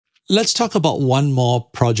Let's talk about one more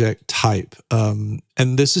project type. And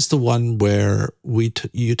this is the one where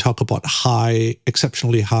you talk about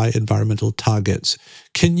exceptionally high environmental targets.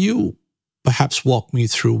 Can you perhaps walk me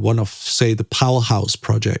through one of, say, the powerhouse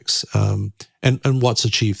projects and what's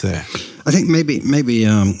achieved there? I think maybe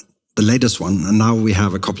the latest one, and now we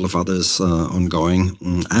have a couple of others ongoing,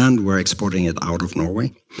 and we're exporting it out of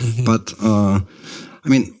Norway. Mm-hmm. But I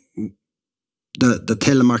mean, the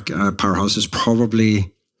Telemark powerhouse is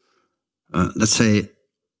probably, let's say,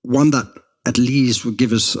 one that at least would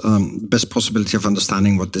give us best possibility of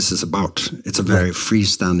understanding what this is about. It's a very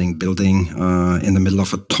freestanding building in the middle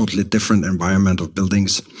of a totally different environment of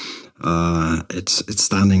buildings. It's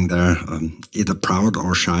standing there, either proud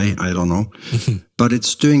or shy, I don't know, but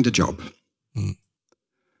it's doing the job. Mm.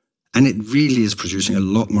 And it really is producing a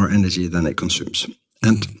lot more energy than it consumes.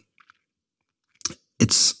 And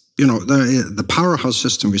it's, the powerhouse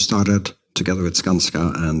system we started together with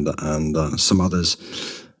Skanska and some others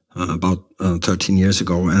about 13 years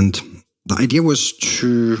ago. And the idea was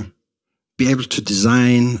to be able to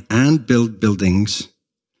design and build buildings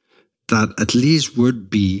that at least would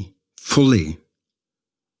be fully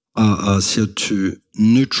CO2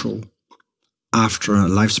 neutral after a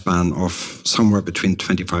lifespan of somewhere between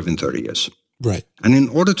 25 and 30 years. Right. And in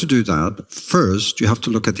order to do that, first, you have to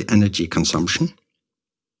look at the energy consumption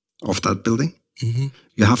of that building. Mm-hmm.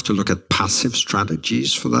 You have to look at passive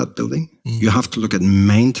strategies for that building. Mm-hmm. You have to look at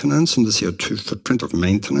maintenance and the CO2 footprint of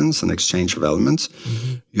maintenance and exchange of elements.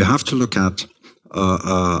 Mm-hmm. You have to look at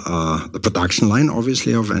the production line,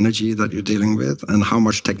 obviously, of energy that you're dealing with, and how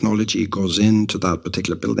much technology goes into that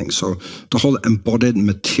particular building. So the whole embodied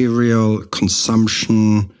material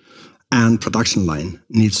consumption and production line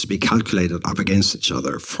needs to be calculated up against each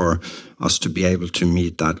other for us to be able to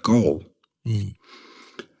meet that goal. Mm.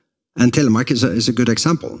 And Telemark is a good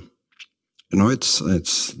example. It's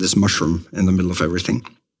this mushroom in the middle of everything.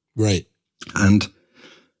 Right. And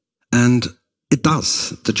it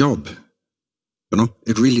does the job.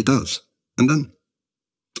 It really does. And then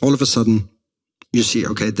all of a sudden you see,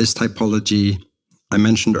 okay, this typology I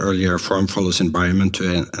mentioned earlier, form follows environment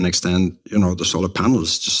to an extent, the solar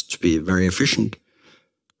panels just to be very efficient,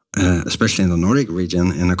 especially in the Nordic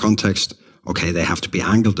region, in a context, okay, they have to be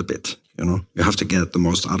angled a bit. You have to get the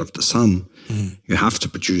most out of the sun. Mm. You have to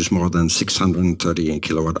produce more than 630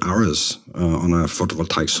 kilowatt hours on a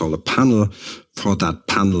photovoltaic solar panel for that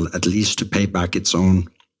panel at least to pay back its own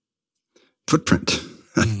footprint.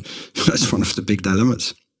 Mm. That's one of the big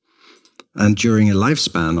dilemmas. And during a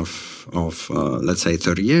lifespan of let's say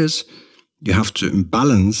 30 years, you have to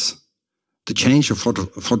balance the change of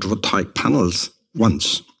photovoltaic panels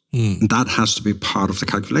once. Mm. And that has to be part of the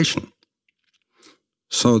calculation.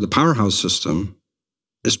 So the powerhouse system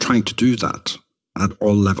is trying to do that at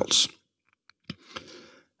all levels.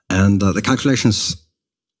 And the calculations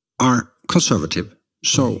are conservative.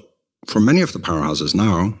 So for many of the powerhouses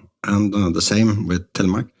now, and the same with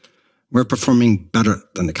Telemark, we're performing better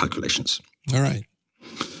than the calculations. All right.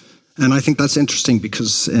 And I think that's interesting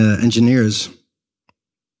because engineers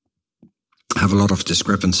have a lot of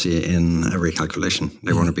discrepancy in every calculation.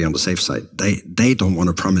 They want to be on the safe side. They don't want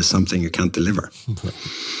to promise something you can't deliver.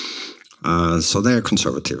 Okay. So they're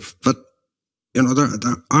conservative. But, there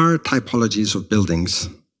are typologies of buildings,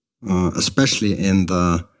 especially in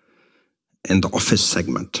the office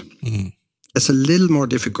segment. Mm. It's a little more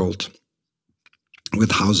difficult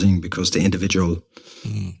with housing because the individual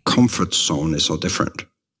comfort zone is so different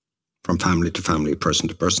from family to family, person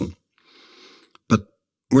to person. But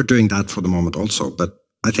we're doing that for the moment also. But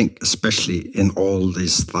I think especially in all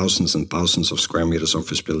these thousands and thousands of square meters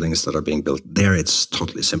office buildings that are being built, there it's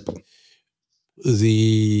totally simple.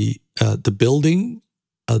 The building,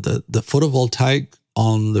 the photovoltaic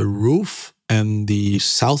on the roof and the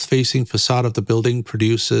south-facing facade of the building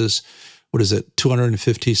produces,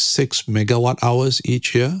 256 megawatt hours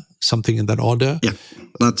each year? Something in that order? Yeah,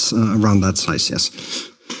 that's around that size, yes.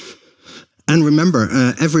 And remember,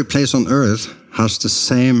 every place on Earth has the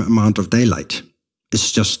same amount of daylight.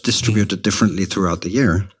 It's just distributed differently throughout the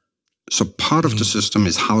year. So part of the system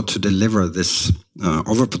is how to deliver this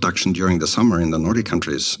overproduction during the summer in the Nordic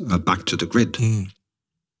countries back to the grid. Mm.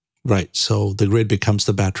 Right, so the grid becomes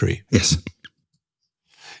the battery. Yes.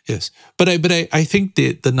 Yes, but I think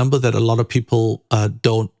the number that a lot of people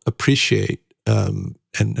don't appreciate, and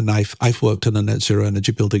I've worked in a net zero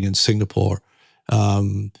energy building in Singapore,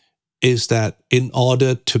 is that in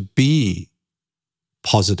order to be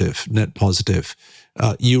positive, net positive,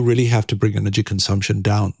 you really have to bring energy consumption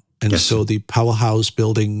down And Yes. so the powerhouse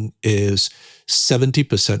building is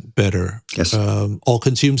 70% better, Yes. or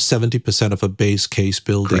consumes 70% of a base case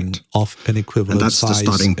building Correct. of an equivalent And that's size. the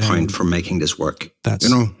starting point for making this work. That's,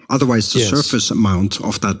 Otherwise the yes. surface amount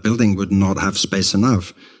of that building would not have space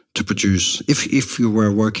enough to produce. If you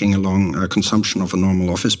were working along a consumption of a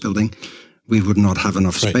normal office building, we would not have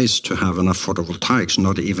enough space to have enough photovoltaics,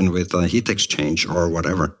 not even with a heat exchange or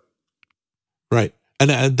whatever. Right.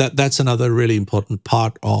 And that's another really important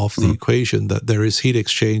part of the equation, that there is heat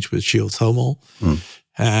exchange with geothermal.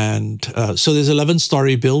 And so there's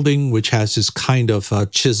 11-story building, which has this kind of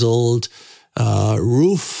chiseled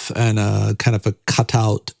roof and a kind of a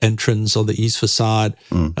cutout entrance on the east facade.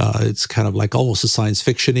 It's kind of like almost a science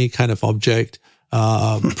fiction-y kind of object.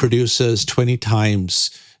 Produces 20 times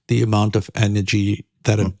the amount of energy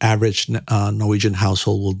that an average Norwegian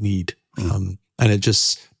household will need. And it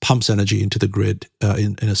just pumps energy into the grid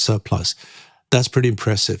in a surplus. That's pretty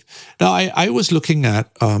impressive. Now, I was looking at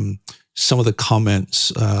some of the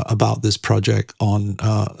comments about this project on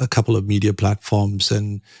a couple of media platforms,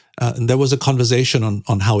 and there was a conversation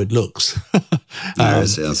on how it looks.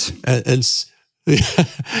 Yes. And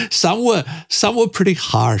some were pretty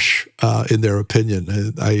harsh in their opinion.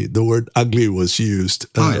 The word ugly was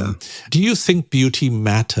used. Do you think beauty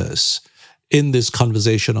matters in this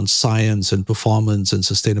conversation on science and performance and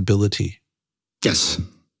sustainability? Yes,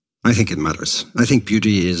 I think it matters. I think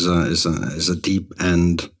beauty is a deep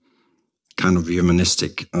and kind of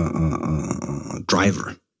humanistic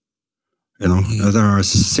driver. There are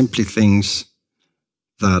simply things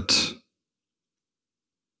that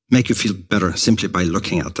make you feel better simply by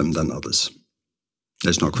looking at them than others.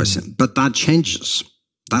 There's no question. But that changes.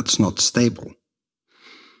 That's not stable.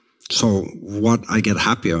 So what I get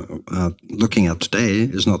happier looking at today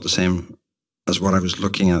is not the same as what I was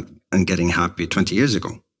looking at and getting happy 20 years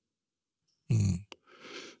ago.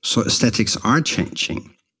 So aesthetics are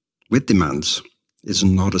changing with demands. It's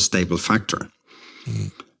not a stable factor.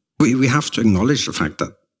 We have to acknowledge the fact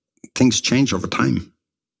that things change over time.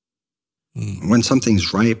 When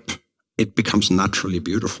something's ripe, it becomes naturally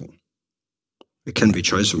beautiful. It can be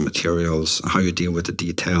choice of materials, how you deal with the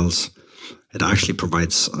details. It actually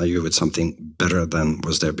provides you with something better than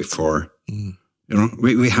was there before.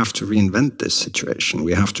 We have to reinvent this situation.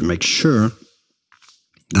 We have to make sure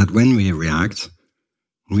that when we react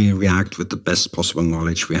with the best possible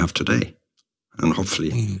knowledge we have today, and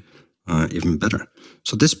hopefully even better.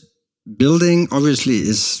 So this building obviously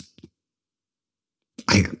is,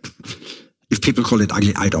 if people call it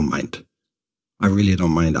ugly, I don't mind. I really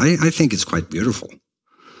don't mind. I think it's quite beautiful.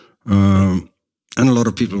 And a lot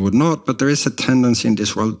of people would not, but there is a tendency in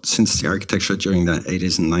this world, since the architecture during the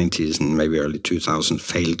 80s and 90s and maybe early 2000s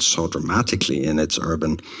failed so dramatically in its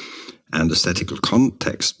urban and aesthetical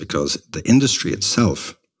context, because the industry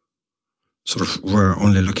itself sort of were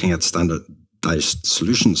only looking at standardized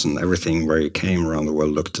solutions, and everything where you came around the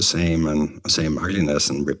world looked the same, and same ugliness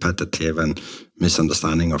and repetitive and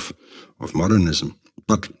misunderstanding of modernism.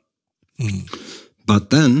 But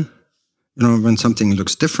then, when something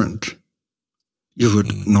looks different, you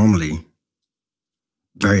would normally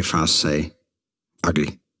very fast say,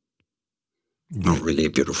 ugly, not really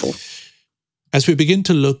beautiful. As we begin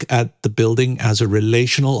to look at the building as a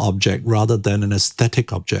relational object rather than an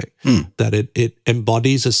aesthetic object, that it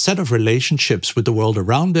embodies a set of relationships with the world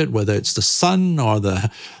around it, whether it's the sun or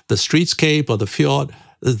the streetscape or the fjord,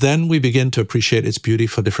 then we begin to appreciate its beauty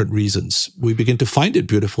for different reasons. We begin to find it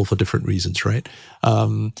beautiful for different reasons, right?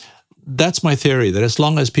 That's my theory, that as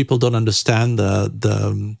long as people don't understand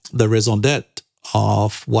the raison d'etre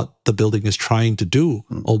of what the building is trying to do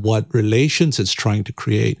or what relations it's trying to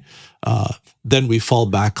create, then we fall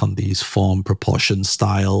back on these form, proportion,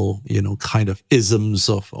 style, kind of isms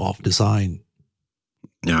of design.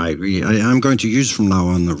 Yeah, I agree. I'm going to use from now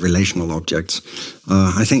on relational objects.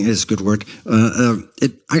 I think it's a good word.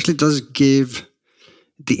 It actually does give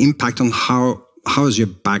the impact on how is your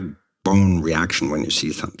backbone reaction when you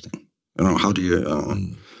see something. How do you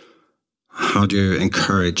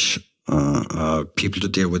encourage people to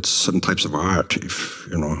deal with certain types of art if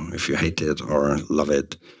you hate it or love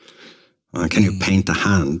it? Can you paint a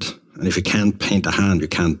hand? And if you can't paint a hand, you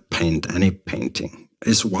can't paint any painting.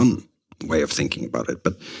 It's one way of thinking about it.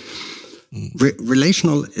 But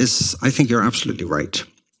relational is, I think you're absolutely right.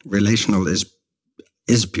 Relational is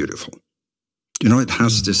beautiful. It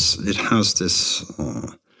has this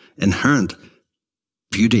inherent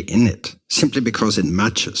beauty in it, simply because it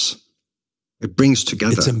matches. It brings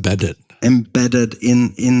together. It's embedded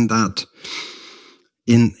in that,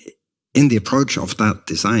 in the approach of that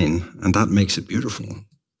design, and that makes it beautiful.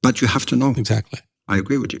 But you have to know. Exactly. I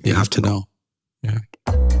agree with you. You have to know. Yeah.